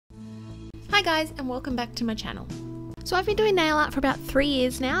Hi guys, and welcome back to my channel. So I've been doing nail art for about 3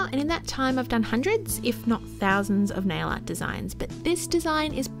 years now, and in that time I've done hundreds, if not thousands of nail art designs, but this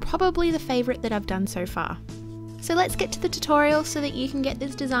design is probably the favourite that I've done so far. So let's get to the tutorial so that you can get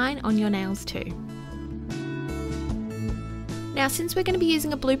this design on your nails too. Now, since we're going to be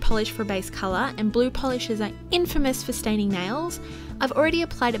using a blue polish for base colour, and blue polishes are infamous for staining nails, I've already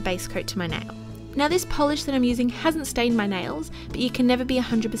applied a base coat to my nail. Now, this polish that I'm using hasn't stained my nails, but you can never be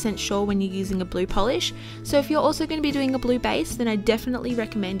 100% sure when you're using a blue polish, so if you're also going to be doing a blue base, then I definitely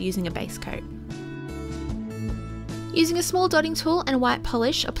recommend using a base coat. Using a small dotting tool and a white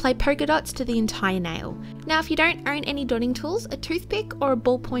polish, apply polka dots to the entire nail. Now, if you don't own any dotting tools, a toothpick or a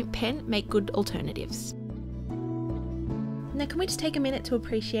ballpoint pen make good alternatives. Now, can we just take a minute to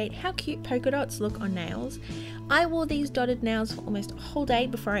appreciate how cute polka dots look on nails? I wore these dotted nails for almost a whole day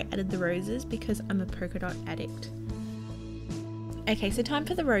before I added the roses because I'm a polka dot addict. Okay, so time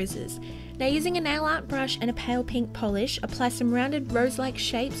for the roses. Now, using a nail art brush and a pale pink polish, apply some rounded rose-like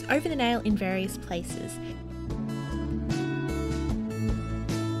shapes over the nail in various places.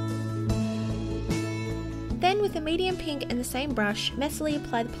 Then, with a medium pink and the same brush, messily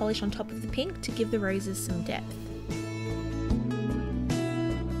apply the polish on top of the pink to give the roses some depth.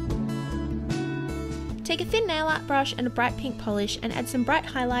 Take a thin nail art brush and a bright pink polish and add some bright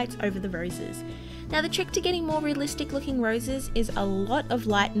highlights over the roses. Now, the trick to getting more realistic looking roses is a lot of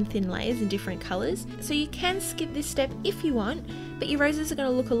light and thin layers in different colours, so you can skip this step if you want, but your roses are going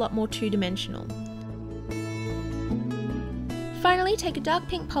to look a lot more two-dimensional. Finally, take a dark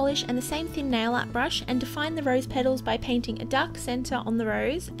pink polish and the same thin nail art brush and define the rose petals by painting a dark centre on the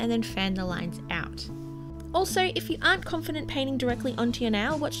rose and then fan the lines out. Also, if you aren't confident painting directly onto your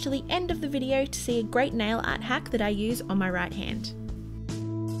nail, watch till the end of the video to see a great nail art hack that I use on my right hand.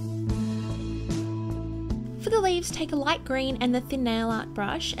 For the leaves, take a light green and the thin nail art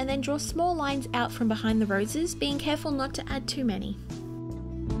brush and then draw small lines out from behind the roses, being careful not to add too many.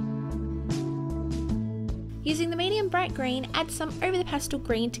 Using the medium bright green, add some over the pastel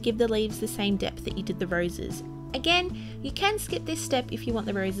green to give the leaves the same depth that you did the roses. Again, you can skip this step if you want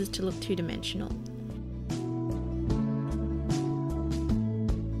the roses to look two-dimensional.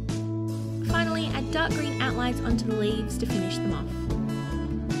 Finally, add dark green outlines onto the leaves to finish them off.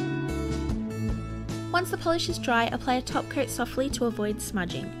 Once the polish is dry, apply a top coat softly to avoid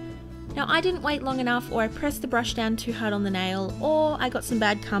smudging. Now, I didn't wait long enough, or I pressed the brush down too hard on the nail, or I got some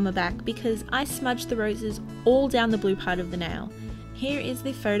bad karma back because I smudged the roses all down the blue part of the nail. Here is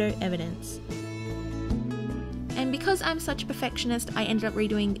the photo evidence. And because I'm such a perfectionist, I ended up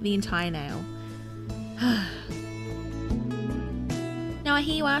redoing the entire nail. Now, I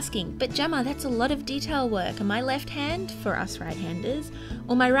hear you asking, but Gemma, that's a lot of detail work, and my left hand, for us right-handers,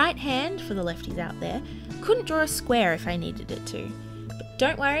 or my right hand, for the lefties out there, couldn't draw a square if I needed it to. But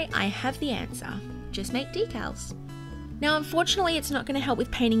don't worry, I have the answer. Just make decals. Now, unfortunately, it's not going to help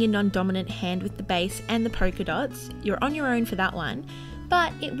with painting your non-dominant hand with the base and the polka dots. You're on your own for that one,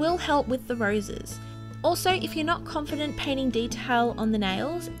 but it will help with the roses. Also, if you're not confident painting detail on the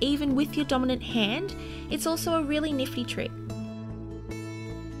nails, even with your dominant hand, it's also a really nifty trick.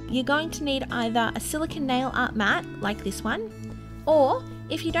 You're going to need either a silicone nail art mat, like this one, or,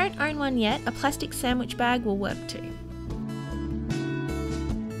 if you don't own one yet, a plastic sandwich bag will work too.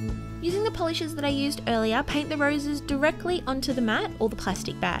 Using the polishes that I used earlier, paint the roses directly onto the mat or the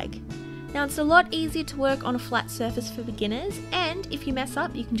plastic bag. Now, it's a lot easier to work on a flat surface for beginners, and if you mess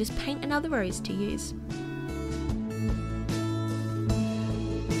up, you can just paint another rose to use.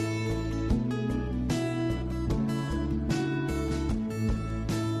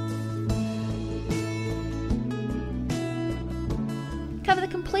 Cover the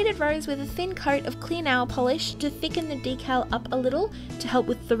completed rose with a thin coat of clear nail polish to thicken the decal up a little to help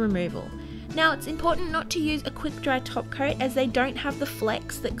with the removal. Now, it's important not to use a quick dry top coat as they don't have the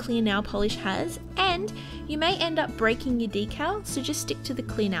flex that clear nail polish has, and you may end up breaking your decal, so just stick to the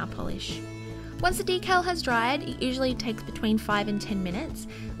clear nail polish. Once the decal has dried, it usually takes between 5 and 10 minutes,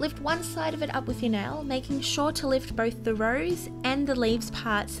 lift one side of it up with your nail, making sure to lift both the rose and the leaves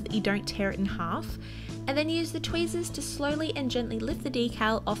part so that you don't tear it in half, and then use the tweezers to slowly and gently lift the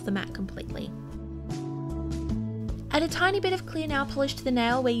decal off the mat completely. Add a tiny bit of clear nail polish to the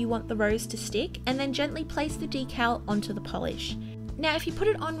nail where you want the rose to stick, and then gently place the decal onto the polish. Now, if you put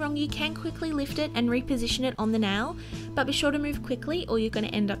it on wrong, you can quickly lift it and reposition it on the nail, but be sure to move quickly or you're going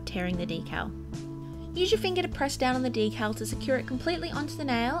to end up tearing the decal. Use your finger to press down on the decal to secure it completely onto the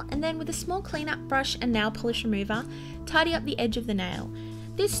nail, and then with a small cleanup brush and nail polish remover, tidy up the edge of the nail.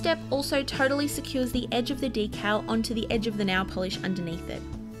 This step also totally secures the edge of the decal onto the edge of the nail polish underneath it.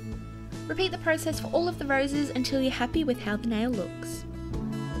 Repeat the process for all of the roses until you're happy with how the nail looks.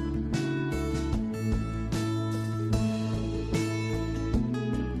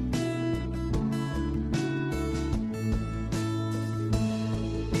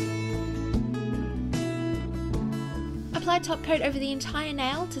 top coat over the entire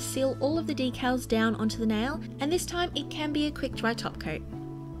nail to seal all of the decals down onto the nail, and this time it can be a quick dry top coat.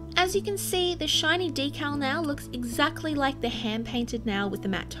 As you can see, the shiny decal nail looks exactly like the hand painted nail with the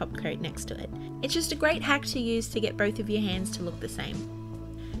matte top coat next to it. It's just a great hack to use to get both of your hands to look the same.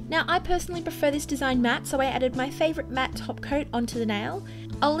 Now I personally prefer this design matte, so I added my favourite matte top coat onto the nail.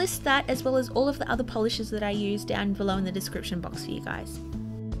 I'll list that as well as all of the other polishes that I use down below in the description box for you guys.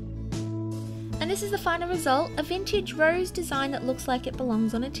 And this is the final result, a vintage rose design that looks like it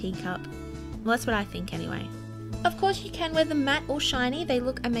belongs on a teacup. Well, that's what I think anyway. Of course you can wear them matte or shiny, they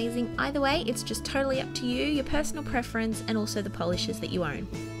look amazing either way, it's just totally up to you, your personal preference and also the polishes that you own.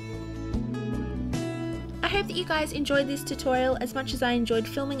 I hope that you guys enjoyed this tutorial as much as I enjoyed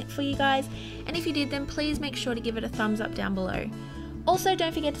filming it for you guys, and if you did then please make sure to give it a thumbs up down below. Also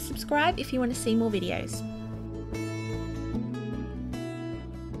don't forget to subscribe if you want to see more videos.